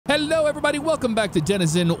Hello everybody, welcome back to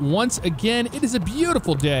Denizen once again. It is a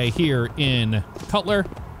beautiful day here in Cutler,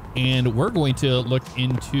 and we're going to look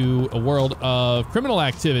into a world of criminal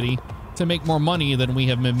activity to make more money than we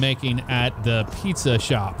have been making at the pizza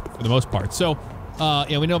shop for the most part. So,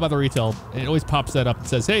 yeah, we know about the retail. It always pops that up and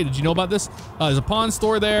says, hey, did you know about this? There's a pawn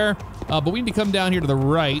store there, but we need to come down here to the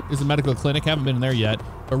right. There's a medical clinic, haven't been in there yet.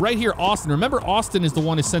 But right here, Austin. Remember, Austin is the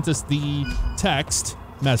one who sent us the text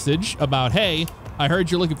message about, hey, I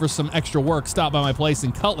heard you're looking for some extra work. Stop by my place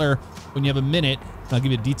in Cutler when you have a minute. I'll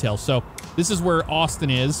give you the details. So this is where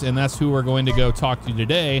Austin is, and that's who we're going to go talk to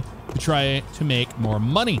today to try to make more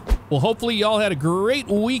money. Well, hopefully y'all had a great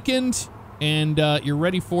weekend, and you're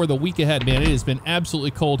ready for the week ahead, man. It has been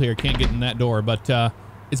absolutely cold here. Can't get in that door, but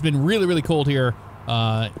it's been really, really cold here,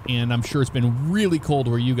 and I'm sure it's been really cold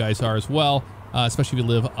where you guys are as well, especially if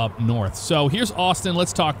you live up north. So here's Austin.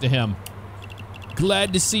 Let's talk to him.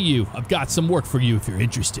 Glad to see you. I've got some work for you if you're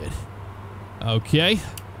interested. Okay.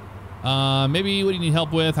 Maybe what do you need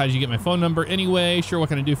help with? How did you get my phone number anyway? Sure, what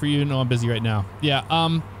can I do for you? No, I'm busy right now. Yeah,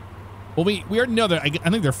 well, we already know that. I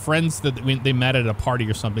think they're friends that they met at a party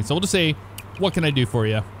or something. So we'll just say, what can I do for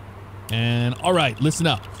you? And all right, listen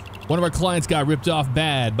up. One of our clients got ripped off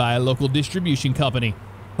bad by a local distribution company.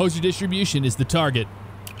 Hoser Distribution is the target.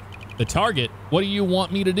 The target? What do you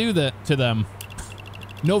want me to do to them?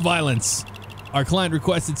 No violence. Our client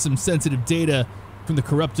requested some sensitive data from the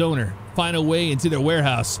corrupt owner. Find a way into their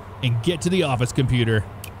warehouse and get to the office computer.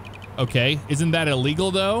 Okay, isn't that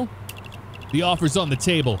illegal though? The offer's on the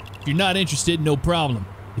table. If you're not interested, no problem.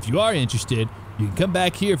 If you are interested, you can come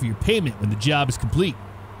back here for your payment when the job is complete.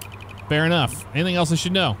 Fair enough. Anything else I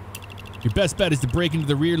should know? Your best bet is to break into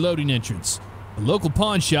the rear loading entrance. A local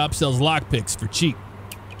pawn shop sells lockpicks for cheap.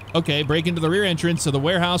 Okay, break into the rear entrance of the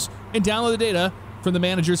warehouse and download the data from the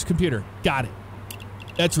manager's computer. Got it.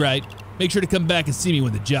 That's right. Make sure to come back and see me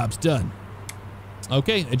when the job's done.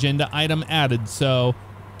 Okay, agenda item added. So,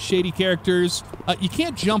 shady characters. You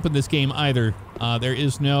can't jump in this game either. There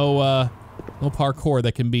is no parkour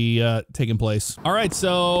that can be taking place. All right,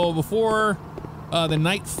 so before the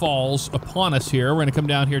night falls upon us here, we're going to come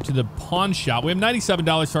down here to the pawn shop. We have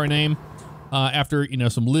 $97 to our name after, you know,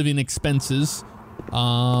 some living expenses.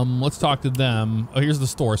 Let's talk to them. Oh, here's the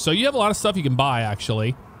store. So you have a lot of stuff you can buy,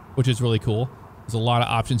 actually, which is really cool. There's a lot of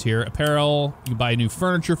options here. Apparel, you can buy new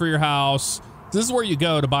furniture for your house. So this is where you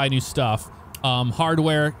go to buy new stuff.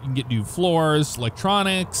 Hardware, you can get new floors,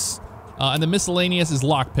 electronics, and the miscellaneous is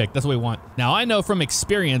lockpick. That's what we want. Now, I know from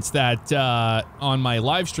experience that on my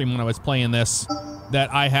live stream when I was playing this,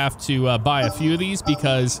 that I have to buy a few of these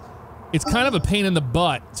because it's kind of a pain in the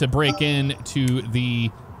butt to break into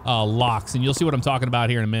the locks, and you'll see what I'm talking about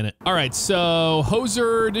here in a minute. All right, so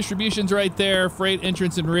Hoser Distribution's right there, freight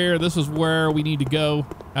entrance and rear. This is where we need to go.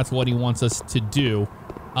 That's what he wants us to do.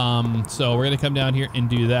 So we're gonna come down here and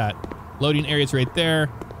do that. Loading area's right there,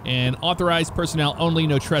 and authorized personnel only,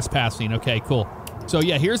 no trespassing. Okay, cool. So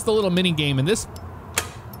yeah, here's the little mini game, and this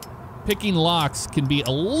picking locks can be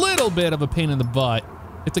a little bit of a pain in the butt.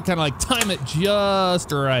 You have to kind of like time it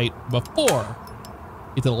just right before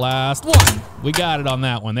get to the last one. We got it on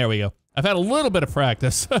that one. There we go. I've had a little bit of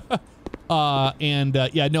practice.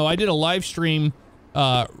 Yeah, no, I did a live stream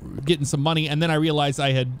getting some money, and then I realized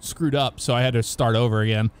I had screwed up, so I had to start over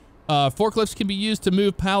again. Forklifts can be used to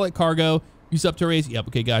move pallet cargo. Use up to raise. Yep,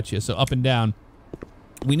 okay, gotcha. So up and down.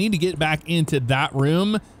 We need to get back into that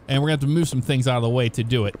room, and we're going to have to move some things out of the way to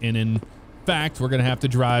do it. And in fact, we're going to have to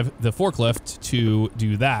drive the forklift to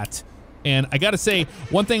do that. And I gotta say,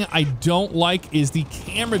 one thing I don't like is the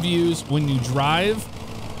camera views when you drive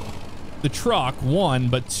the truck, one,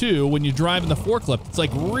 but two, when you drive in the forklift, it's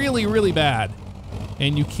like really, really bad.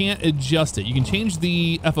 And you can't adjust it. You can change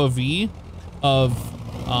the FOV of,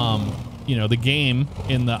 you know, the game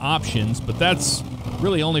in the options, but that's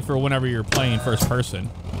really only for whenever you're playing first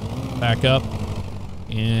person. Back up,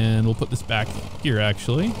 and we'll put this back here,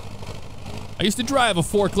 actually. I used to drive a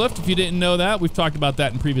forklift, if you didn't know that. We've talked about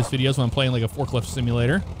that in previous videos when I'm playing like a forklift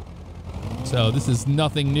simulator. So this is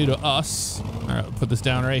nothing new to us. All right, we'll put this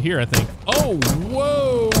down right here, I think. Oh,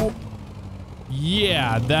 whoa!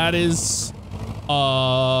 Yeah, that is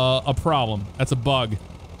a problem. That's a bug.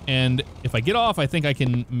 And if I get off, I think I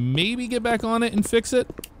can maybe get back on it and fix it.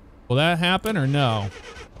 Will that happen or no?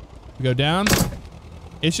 We go down.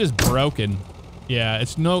 It's just broken. Yeah,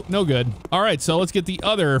 it's no good. All right, so let's get the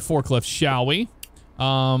other forklift, shall we?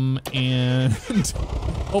 And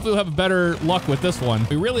hopefully we'll have better luck with this one.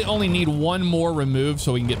 We really only need one more remove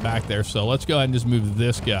so we can get back there. So let's go ahead and just move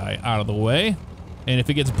this guy out of the way. And if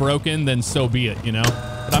it gets broken, then so be it, you know?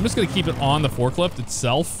 But I'm just gonna keep it on the forklift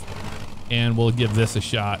itself, and we'll give this a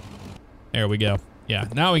shot. There we go. Yeah,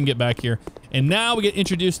 now we can get back here. And now we get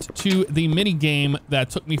introduced to the mini game that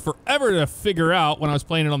took me forever to figure out when I was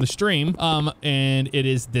playing it on the stream. And it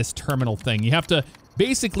is this terminal thing. You have to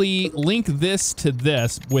basically link this to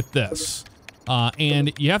this with this.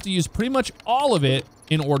 And you have to use pretty much all of it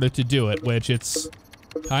in order to do it, which it's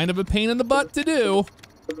kind of a pain in the butt to do.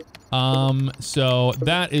 So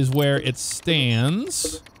that is where it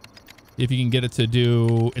stands. If you can get it to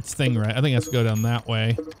do its thing right. I think it has to go down that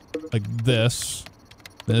way. Like this.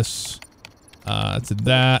 This. To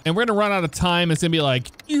that. And we're gonna run out of time. It's gonna be like,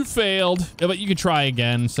 you failed. But you can try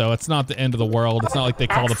again, so it's not the end of the world. It's not like they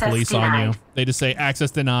call the police on you. They just say,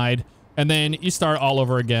 access denied. And then you start all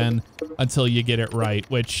over again until you get it right,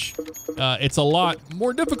 which it's a lot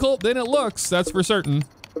more difficult than it looks, that's for certain.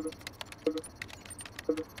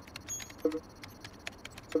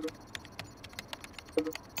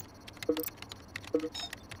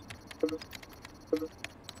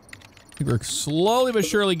 I think we're slowly but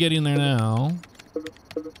surely getting there now.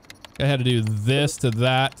 I had to do this to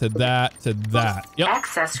that, to that, to that. Yep,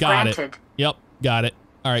 access got granted. it. Yep, got it.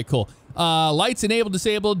 All right, cool. Lights enabled,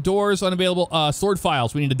 disabled, doors unavailable, stored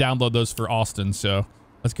files. We need to download those for Austin, so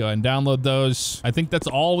let's go ahead and download those. I think that's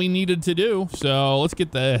all we needed to do, so let's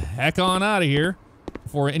get the heck on out of here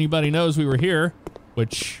before anybody knows we were here,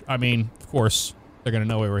 which, I mean, of course, they're gonna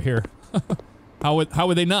know we were here. How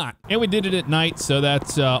would they not? And we did it at night, so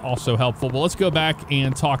that's also helpful. But let's go back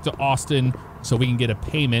and talk to Austin so we can get a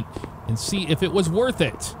payment and see if it was worth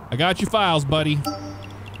it. I got your files, buddy.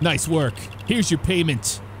 Nice work. Here's your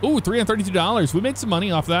payment. Ooh, $332. We made some money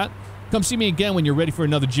off that. Come see me again when you're ready for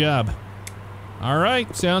another job. All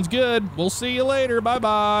right, sounds good. We'll see you later.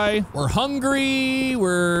 Bye-bye. We're hungry.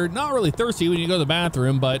 We're not really thirsty when you go to the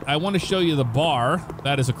bathroom, but I want to show you the bar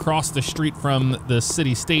that is across the street from the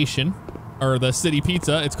city station. Or the city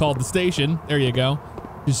pizza. It's called the station. There you go.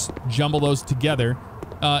 Just jumble those together.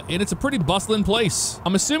 And it's a pretty bustling place.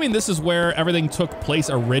 I'm assuming this is where everything took place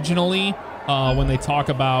originally when they talk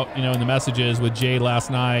about, you know, in the messages with Jay last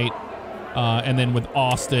night and then with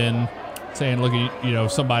Austin saying, look, you know,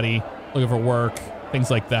 somebody looking for work, things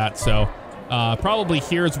like that. So probably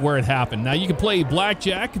here's where it happened. Now you can play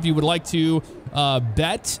blackjack if you would like to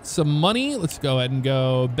bet some money. Let's go ahead and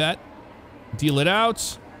go bet, deal it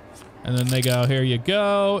out. And then they go, here you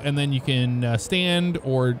go. And then you can stand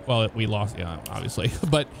or, well, we lost, yeah, obviously.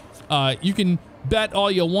 But you can bet all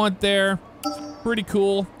you want there. Pretty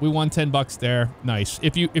cool. We won 10 bucks there. Nice.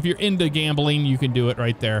 If you're into gambling, you can do it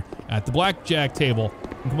right there at the blackjack table.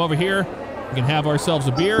 You can come over here. We can have ourselves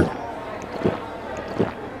a beer.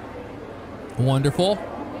 Wonderful.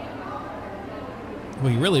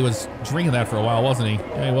 Well, he really was drinking that for a while, wasn't he?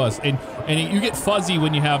 Yeah, he was. And you get fuzzy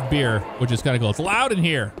when you have beer, which is kind of cool. It's loud in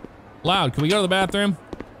here. Loud. Can we go to the bathroom?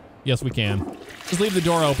 Yes, we can. Just leave the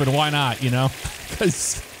door open. Why not, you know?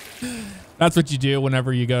 Because that's what you do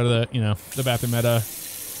whenever you go to the, you know, the bathroom at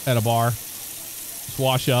a bar. Just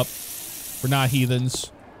wash up. We're not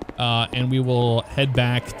heathens. And we will head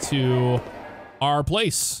back to our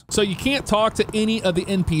place. So you can't talk to any of the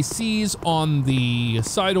NPCs on the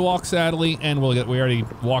sidewalk, sadly, and we already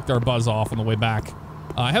walked our buzz off on the way back.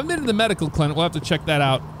 I haven't been to the medical clinic. We'll have to check that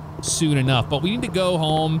out soon enough, but we need to go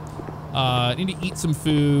home. Need to eat some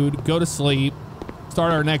food, go to sleep,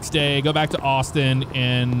 start our next day, go back to Austin,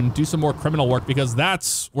 and do some more criminal work because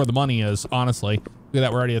that's where the money is, honestly. Look at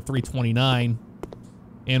that, we're already at 329,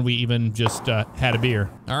 and we even just had a beer.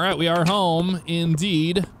 All right, we are home,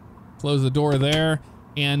 indeed. Close the door there,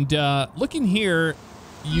 and looking here,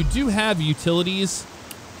 you do have utilities,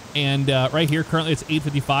 and right here, currently it's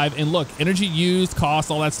 $8.55, and look, energy used,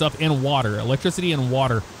 cost, all that stuff, and water, electricity and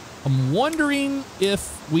water. I'm wondering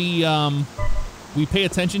if we pay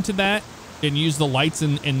attention to that and use the lights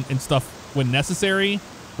and stuff when necessary.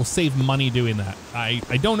 We'll save money doing that.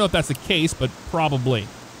 I don't know if that's the case, but probably.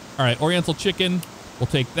 All right, Oriental chicken. We'll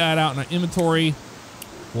take that out in our inventory.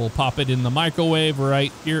 We'll pop it in the microwave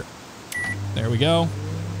right here. There we go.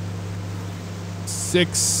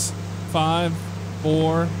 6, 5,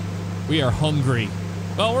 4. We are hungry.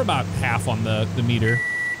 Well, we're about half on the meter.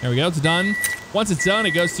 There we go, it's done. Once it's done,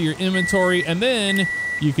 it goes to your inventory, and then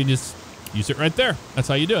you can just use it right there. That's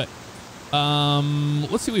how you do it.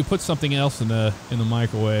 Let's see if we put something else in the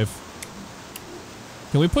microwave.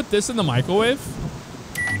 Can we put this in the microwave?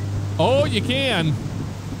 Oh, you can.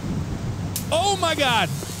 Oh my God.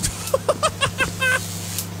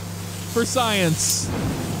 For science.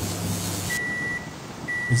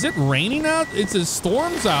 Is it raining out? It says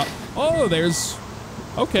storms out. Oh, there's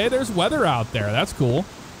weather out there. That's cool.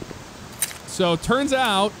 So turns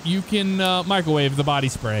out you can microwave the body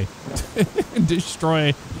spray and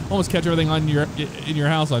destroy, almost catch everything on in your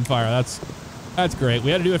house on fire. That's great.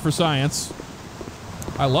 We had to do it for science.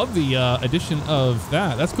 I love the addition of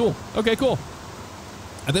that. That's cool. Okay, cool.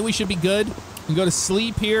 I think we should be good. We can go to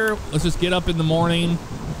sleep here. Let's just get up in the morning.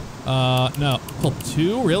 No. Till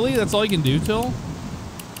 2? Really? That's all you can do till?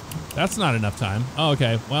 That's not enough time. Oh,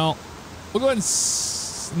 okay. Well, we'll go ahead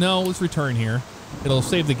and... No, let's return here. It'll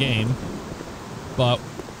save the game. But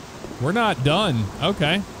we're not done.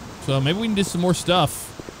 Okay. So maybe we can do some more stuff.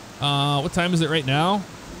 What time is it right now?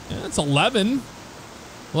 Yeah, it's 11.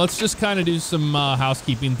 Let's just kind of do some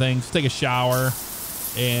housekeeping things. Take a shower.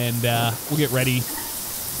 And we'll get ready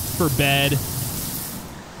for bed.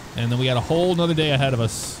 And then we got a whole nother day ahead of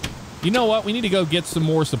us. You know what? We need to go get some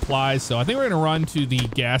more supplies. So I think we're going to run to the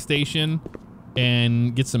gas station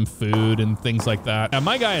and get some food and things like that. Now,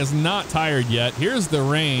 my guy is not tired yet. Here's the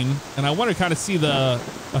rain. And I want to kind of see the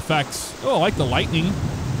effects. Oh, I like the lightning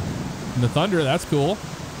and the thunder. That's cool.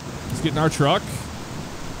 Let's get in our truck.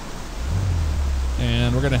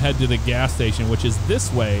 And we're going to head to the gas station, which is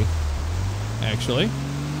this way, actually.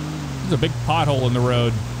 There's a big pothole in the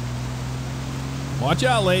road. Watch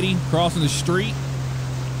out, lady. Crossing the street.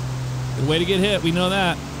 Good way to get hit. We know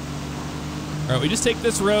that. All right, we just take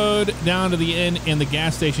this road down to the end, and the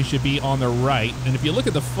gas station should be on the right. And if you look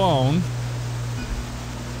at the phone,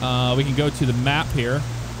 we can go to the map here,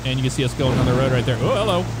 and you can see us going on the road right there. Oh,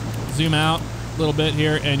 hello. Zoom out a little bit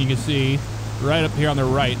here, and you can see right up here on the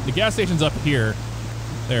right. The gas station's up here.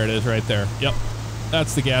 There it is right there. Yep.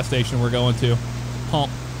 That's the gas station we're going to.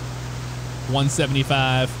 Pump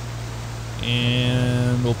 175.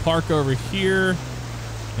 And we'll park over here,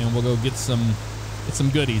 and we'll go get some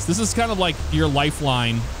goodies. This is kind of like your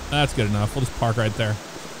lifeline. That's good enough. We'll just park right there.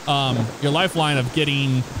 Your lifeline of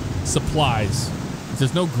getting supplies. If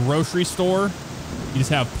there's no grocery store, you just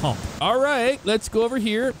have pump. All right, let's go over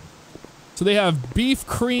here. So they have beef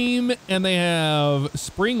cream, and they have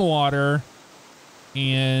spring water,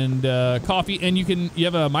 and coffee, and you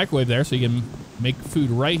have a microwave there, so you can make food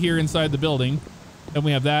right here inside the building. Then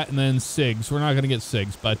we have that, and then cigs. We're not going to get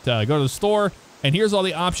cigs, but go to the store, and here's all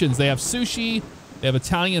the options. They have sushi, they have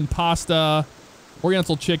Italian pasta,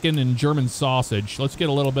 Oriental chicken, and German sausage. Let's get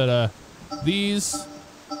a little bit of these,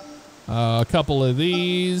 a couple of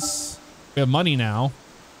these. We have money now,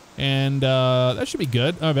 and that should be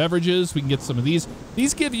good. Beverages, we can get some of these.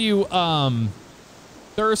 These give you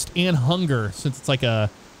thirst and hunger, since it's like a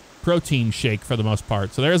protein shake for the most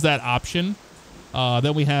part. So there's that option.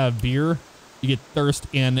 Then we have beer. You get thirst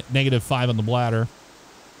and -5 on the bladder.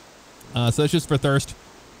 So that's just for thirst.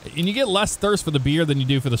 And you get less thirst for the beer than you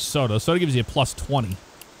do for the soda. Soda gives you a +20.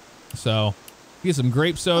 So you get some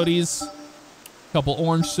grape sodies, a couple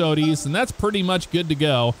orange sodies, and that's pretty much good to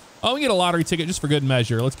go. Oh, we get a lottery ticket just for good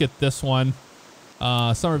measure. Let's get this one.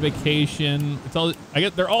 Summer vacation.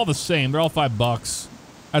 They're all the same. They're all $5.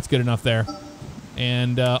 That's good enough there.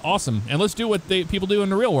 And awesome. And let's do what people do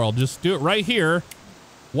in the real world. Just do it right here.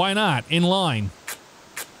 Why not? In line.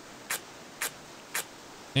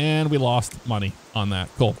 And we lost money on that.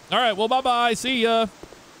 Cool. All right. Well, bye-bye. See ya.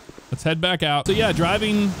 Let's head back out. So, yeah,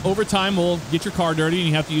 driving over time will get your car dirty, and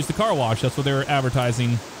you have to use the car wash. That's what they were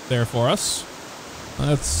advertising there for us.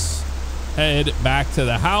 Let's head back to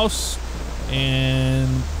the house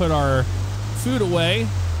and put our food away,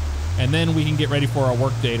 and then we can get ready for our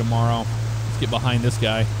work day tomorrow. Let's get behind this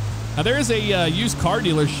guy. Now, there is a used car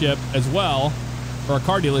dealership as well, or a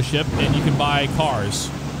car dealership, and you can buy cars.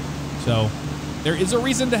 So there is a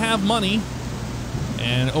reason to have money,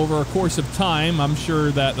 and over a course of time, I'm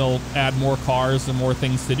sure that they'll add more cars and more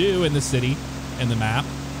things to do in the city and the map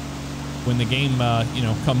when the game,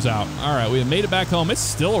 comes out. All right, we have made it back home. It's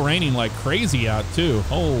still raining like crazy out too.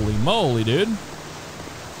 Holy moly, dude.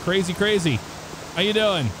 Crazy, crazy. How you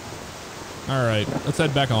doing? All right, let's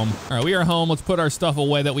head back home. All right, we are home. Let's put our stuff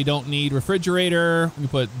away that we don't need. Refrigerator. We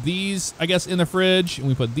put these, I guess, in the fridge, and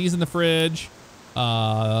we put these in the fridge.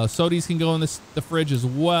 Sodies can go in the fridge as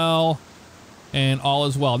well, and all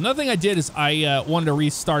as well. Another thing I did is I wanted to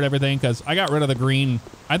restart everything because I got rid of the green.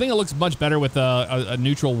 I think it looks much better with a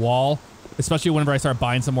neutral wall, especially whenever I start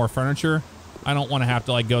buying some more furniture. I don't want to have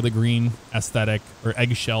to go the green aesthetic or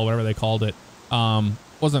eggshell, whatever they called it.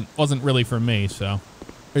 Wasn't really for me. So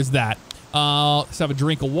there's that. Let's have a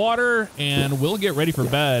drink of water, and we'll get ready for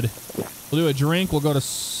bed. We'll do a drink. We'll go to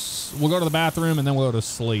the bathroom, and then we'll go to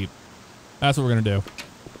sleep. That's what we're gonna do.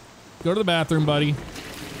 Go to the bathroom, buddy,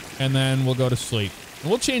 and then we'll go to sleep. And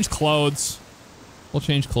we'll change clothes. We'll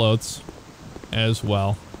change clothes as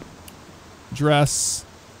well. Dress.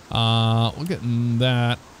 We'll get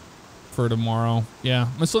that for tomorrow. Yeah,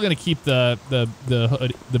 I'm still gonna keep the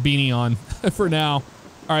hood, the beanie on for now.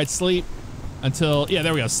 All right, sleep. until, yeah,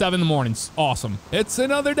 there we go, 7 in the morning. Awesome. It's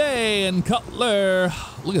another day in Cutler.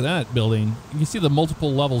 Look at that building. You can see the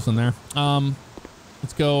multiple levels in there.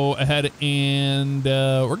 Let's go ahead and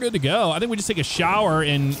we're good to go. I think we just take a shower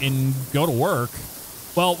and go to work.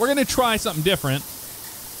 Well, we're gonna try something different.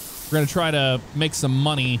 We're gonna try to make some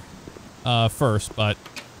money first, but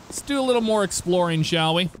let's do a little more exploring,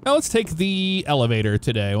 shall we? Now let's take the elevator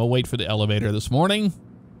today. We'll wait for the elevator this morning.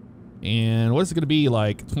 And what is it gonna be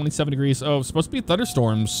like? 27 degrees. Oh, it's supposed to be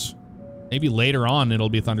thunderstorms. Maybe later on it'll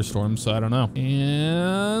be thunderstorms, so I don't know.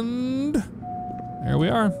 And there we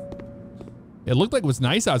are. It looked like it was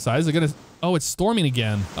nice outside. Is it gonna, oh, it's storming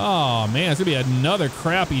again. Oh man, it's gonna be another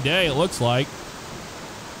crappy day, it looks like.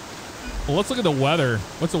 Well, let's look at the weather.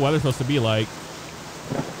 What's the weather supposed to be like?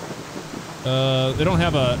 They don't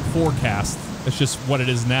have a forecast. It's just what it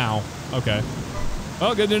is now. Okay.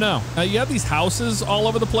 Oh, good to know. You have these houses all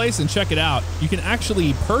over the place, and check it out. You can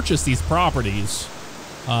actually purchase these properties.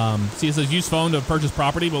 See, it says use phone to purchase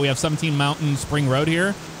property, but we have 17 Mountain Spring Road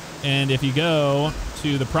here. And if you go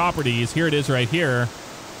to the properties, here it is right here.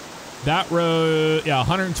 That road, yeah,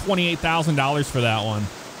 $128,000 for that one.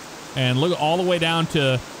 And look all the way down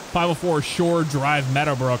to 504 Shore Drive,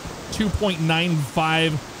 Meadowbrook,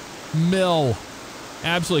 2.95 mil.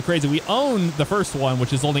 Absolutely crazy. We own the first one,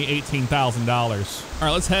 which is only $18,000. All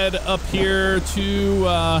right, let's head up here to,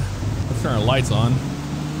 let's turn our lights on.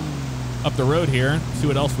 Up the road here, see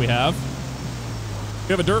what else we have.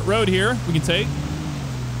 We have a dirt road here we can take.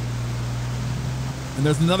 And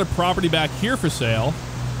there's another property back here for sale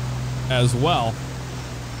as well.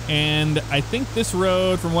 And I think this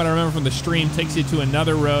road, from what I remember from the stream, takes you to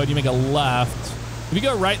another road. You make a left. If you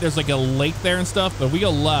go right, there's like a lake there and stuff. But if we go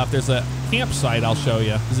left, there's a campsite I'll show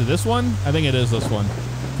you. Is it this one? I think it is this one.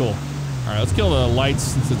 Cool. All right, let's kill the lights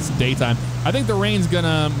since it's daytime. I think the rain's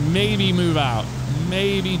gonna maybe move out.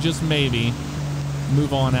 Maybe, just maybe,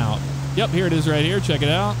 move on out. Yep, here it is right here. Check it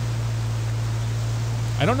out.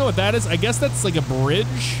 I don't know what that is. I guess that's like a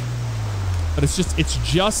bridge, but it's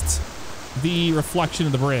just the reflection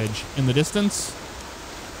of the bridge in the distance.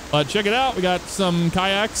 But check it out. We got some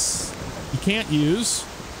kayaks you can't use.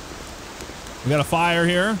 We got a fire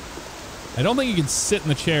here. I don't think you can sit in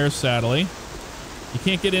the chairs, sadly. You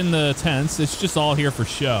can't get in the tents. It's just all here for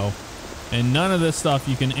show. And none of this stuff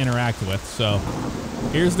you can interact with. So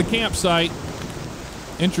here's the campsite.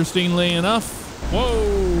 Interestingly enough.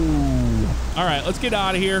 Whoa. All right, let's get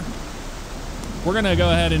out of here. We're gonna go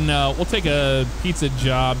ahead and we'll take a pizza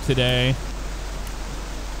job today.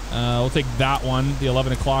 We'll take that one, the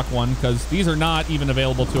 11 o'clock one, because these are not even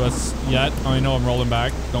available to us yet. I know I'm rolling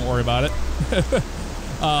back. Don't worry about it.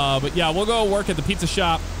 But yeah, we'll go work at the pizza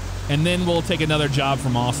shop, and then we'll take another job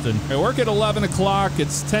from Austin. I work at 11 o'clock.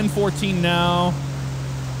 It's 10:14 now.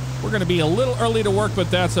 We're going to be a little early to work,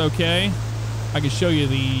 but that's okay. I can show you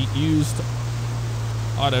the used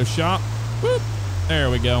auto shop. Whoop. There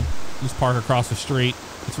we go. Just park across the street.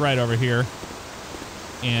 It's right over here.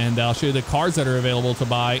 And I'll show you the cars that are available to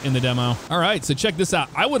buy in the demo. All right, so check this out.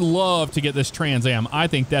 I would love to get this Trans Am. I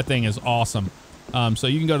think that thing is awesome. So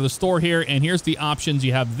you can go to the store here, and here's the options.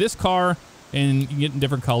 You have this car, and you can get in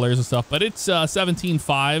different colors and stuff, but it's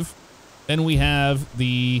 $17,500. Then we have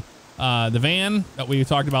the van that we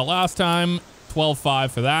talked about last time,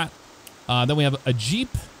 $12,500 for that. Then we have a Jeep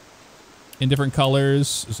in different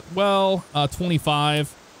colors as well,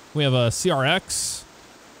 $25,000. We have a CRX.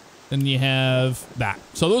 Then you have that.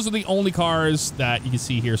 So those are the only cars that you can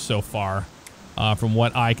see here so far, from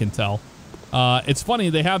what I can tell. It's funny,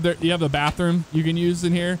 they have you have a bathroom you can use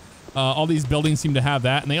in here. All these buildings seem to have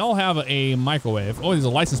that, and they all have a microwave. Oh, there's a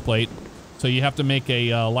license plate. So you have to make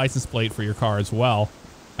a license plate for your car as well,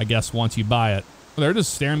 I guess, once you buy it. Oh, they're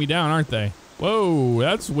just staring me down, aren't they? Whoa,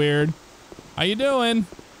 that's weird. How you doing?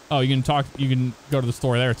 Oh, you can talk. You can go to the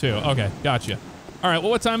store there too. Okay, gotcha. All right,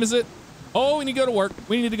 well, what time is it? Oh, we need to go to work.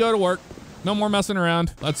 We need to go to work. No more messing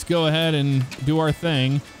around. Let's go ahead and do our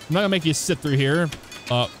thing. I'm not gonna make you sit through here.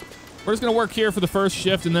 We're just gonna work here for the first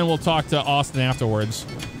shift, and then we'll talk to Austin afterwards.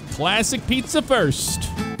 Classic pizza first.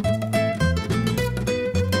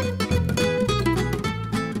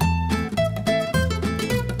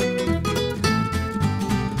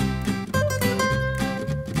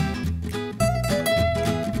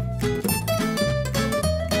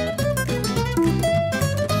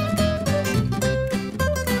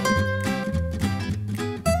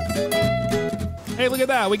 Hey, look at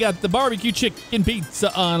that. We got the barbecue chicken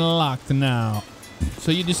pizza unlocked now.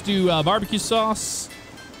 So you just do barbecue sauce,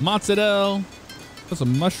 mozzarella, put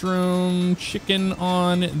some mushroom chicken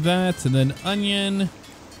on that, and then onion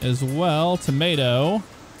as well, tomato,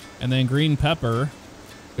 and then green pepper.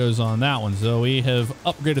 goes on that one. So we have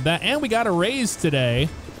upgraded that, and we got a raise today,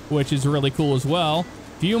 which is really cool as well.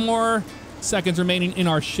 Few more seconds remaining in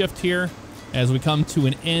our shift here as we come to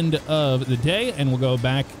an end of the day, and we'll go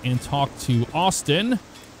back and talk to Austin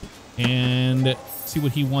and see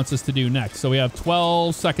what he wants us to do next. So we have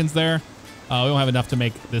 12 seconds there. We don't have enough to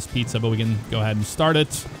make this pizza, but we can go ahead and start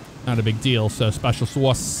it. Not a big deal. So special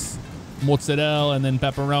sauce, mozzarella, and then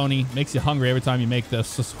pepperoni. Makes you hungry every time you make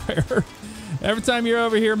this, I swear. Every time you're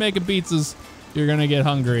over here making pizzas, you're going to get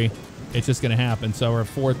hungry. It's just going to happen. So we're at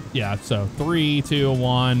 4. Yeah, so 3, 2,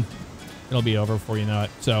 1. It'll be over before you know it.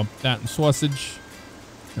 So that and sausage.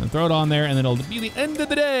 And throw it on there, and then it'll be the end of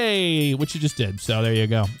the day, which you just did. So there you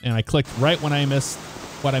go. And I clicked right when I missed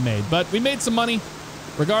what I made. But we made some money.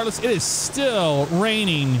 Regardless, it is still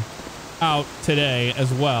raining out today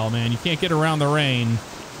as well, man. You can't get around the rain.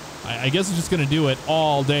 I guess it's just going to do it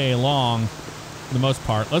all day long for the most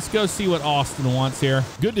part. Let's go see what Austin wants here.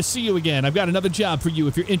 Good to see you again. I've got another job for you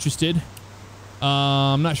if you're interested.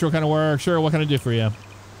 I'm not sure what kind of work. Sure, what can I do for you?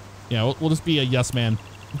 Yeah, we'll just be a yes man.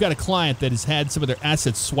 We've got a client that has had some of their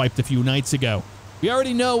assets swiped a few nights ago. We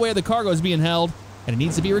already know where the cargo is being held, and it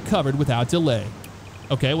needs to be recovered without delay.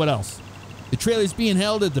 Okay, what else? The trailer is being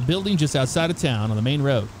held at the building just outside of town on the main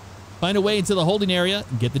road. Find a way into the holding area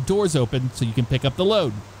and get the doors open so you can pick up the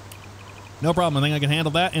load. No problem. I think I can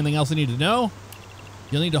handle that. Anything else I need to know?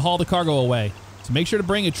 You'll need to haul the cargo away, so make sure to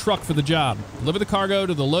bring a truck for the job. Deliver the cargo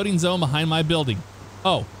to the loading zone behind my building.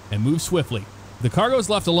 Oh, and move swiftly. If the cargo is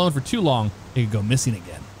left alone for too long, it could go missing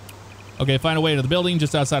again. Okay, find a way to the building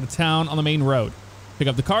just outside of town on the main road. Pick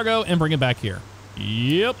up the cargo and bring it back here.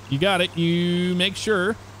 Yep, you got it. You make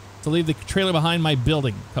sure to leave the trailer behind my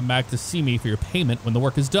building. Come back to see me for your payment when the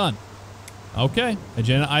work is done. Okay,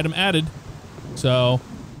 agenda item added. So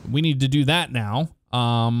we need to do that now.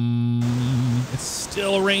 It's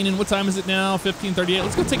still raining. What time is it now? 15:38.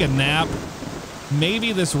 Let's go take a nap.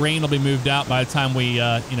 Maybe this rain will be moved out by the time we,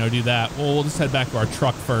 do that. Well, we'll just head back to our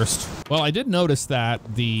truck first. Well, I did notice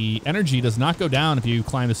that the energy does not go down if you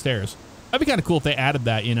climb the stairs. That'd be kind of cool if they added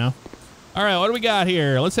that, you know? All right, what do we got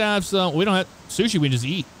here? Let's have some, we don't have sushi, we just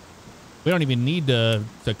eat. We don't even need to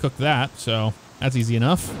cook that, so that's easy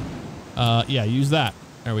enough. Yeah, use that.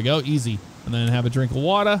 There we go, easy. And then have a drink of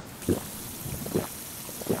water.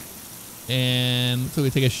 And so we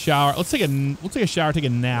take a shower. We'll take a shower, take a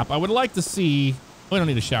nap. I would like to see, we don't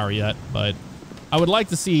need a shower yet, but I would like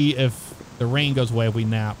to see if the rain goes away if we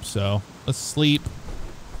nap. So let's sleep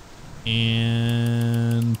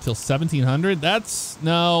until 1700.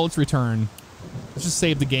 No, let's return. Let's just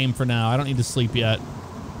save the game for now. I don't need to sleep yet.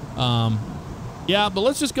 Yeah, but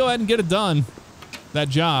let's just go ahead and get it done. That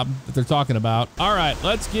job that they're talking about. All right,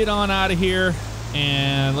 let's get on out of here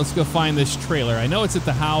and let's go find this trailer. I know it's at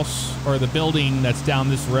the house or the building that's down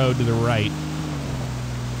this road to the right.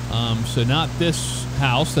 So not this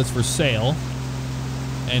house that's for sale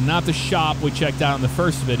and not the shop we checked out in the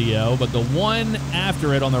first video, but the one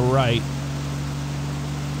after it on the right,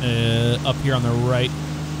 up here on the right,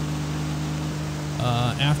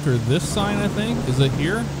 after this sign, I think. Is it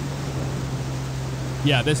here?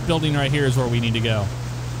 Yeah, this building right here is where we need to go.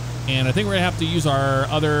 And I think we're gonna have to use our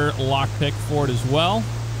other lockpick for it as well.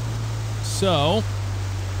 So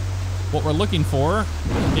what we're looking for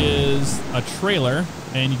is a trailer,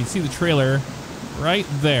 and you can see the trailer right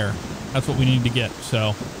there. That's what we need to get.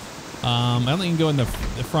 So I don't think you can go in the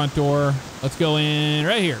front door. Let's go in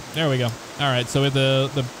right here. There we go. All right, so with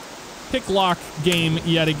the pick lock game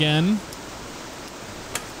yet again.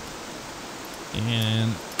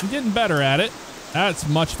 And I'm getting better at it. That's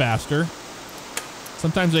much faster.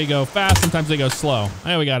 Sometimes they go fast, sometimes they go slow.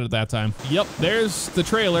 Hey, we got it that time. Yep, there's the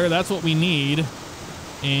trailer. That's what we need.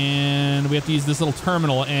 And we have to use this little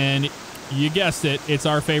terminal, and you guessed it, it's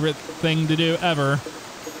our favorite thing to do ever.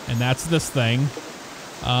 And that's this thing.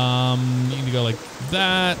 You need to go like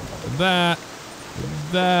that, that,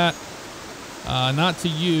 that. Not to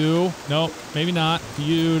you. Nope, maybe not. To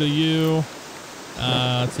you, to you.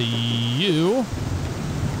 To you.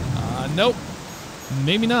 Nope.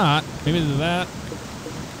 Maybe not. Maybe to that.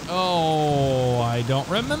 Oh, I don't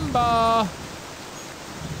remember.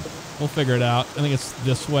 We'll figure it out. I think it's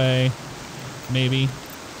this way. Maybe.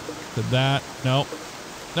 To that. Nope.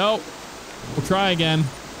 Nope. We'll try again.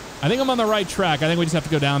 I think I'm on the right track. I think we just have to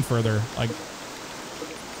go down further. Like,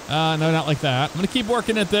 no, not like that. I'm going to keep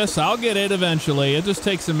working at this. I'll get it eventually. It just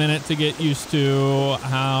takes a minute to get used to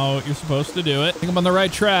how you're supposed to do it. I think I'm on the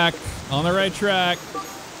right track. On the right track.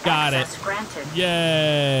 Got it. Granted.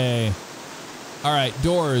 Yay. All right,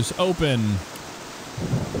 doors open.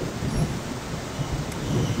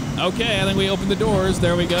 Okay, I think we opened the doors.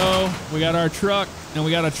 There we go. We got our truck and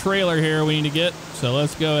we got a trailer here we need to get. So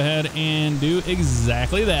let's go ahead and do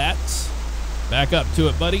exactly that. Back up to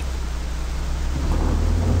it, buddy.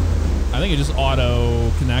 I think it just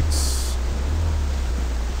auto connects.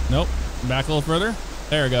 Nope. Back a little further.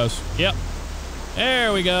 There it goes. Yep.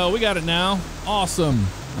 There we go. We got it now. Awesome.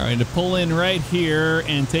 All right, to pull in right here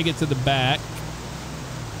and take it to the back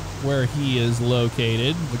where he is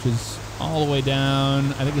located, which is all the way down.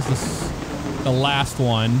 I think it's the last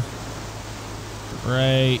one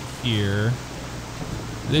right here.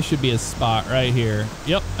 This should be a spot right here.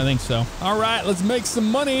 Yep, I think so. All right, let's make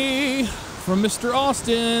some money from Mr.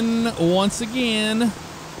 Austin once again.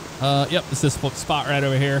 Yep, it's this spot right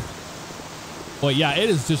over here. Well, yeah, it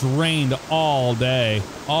has just rained all day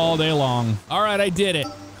long. All right, I did it.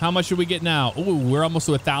 How much should we get now? Ooh, we're almost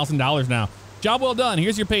to $1,000 now. Job well done.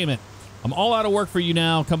 Here's your payment. I'm all out of work for you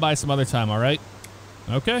now. Come by some other time, all right?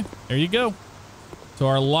 Okay, there you go. So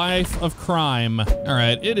our life of crime. All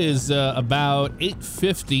right, it is about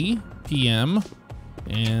 8:50 p.m.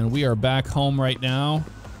 and we are back home right now.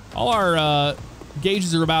 All our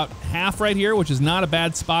gauges are about half right here, which is not a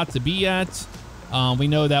bad spot to be at. We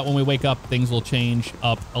know that when we wake up, things will change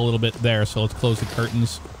up a little bit there. So let's close the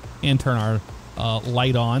curtains and turn our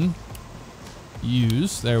light on.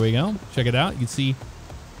 Use. There we go. Check it out. You can see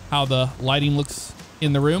how the lighting looks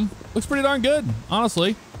in the room. Looks pretty darn good,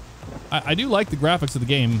 honestly. I do like the graphics of the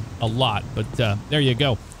game a lot, but there you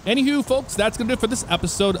go. Anywho, folks, that's going to do it for this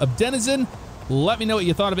episode of Denizen. Let me know what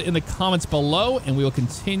you thought of it in the comments below, and we will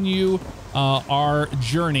continue our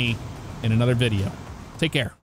journey in another video. Take care.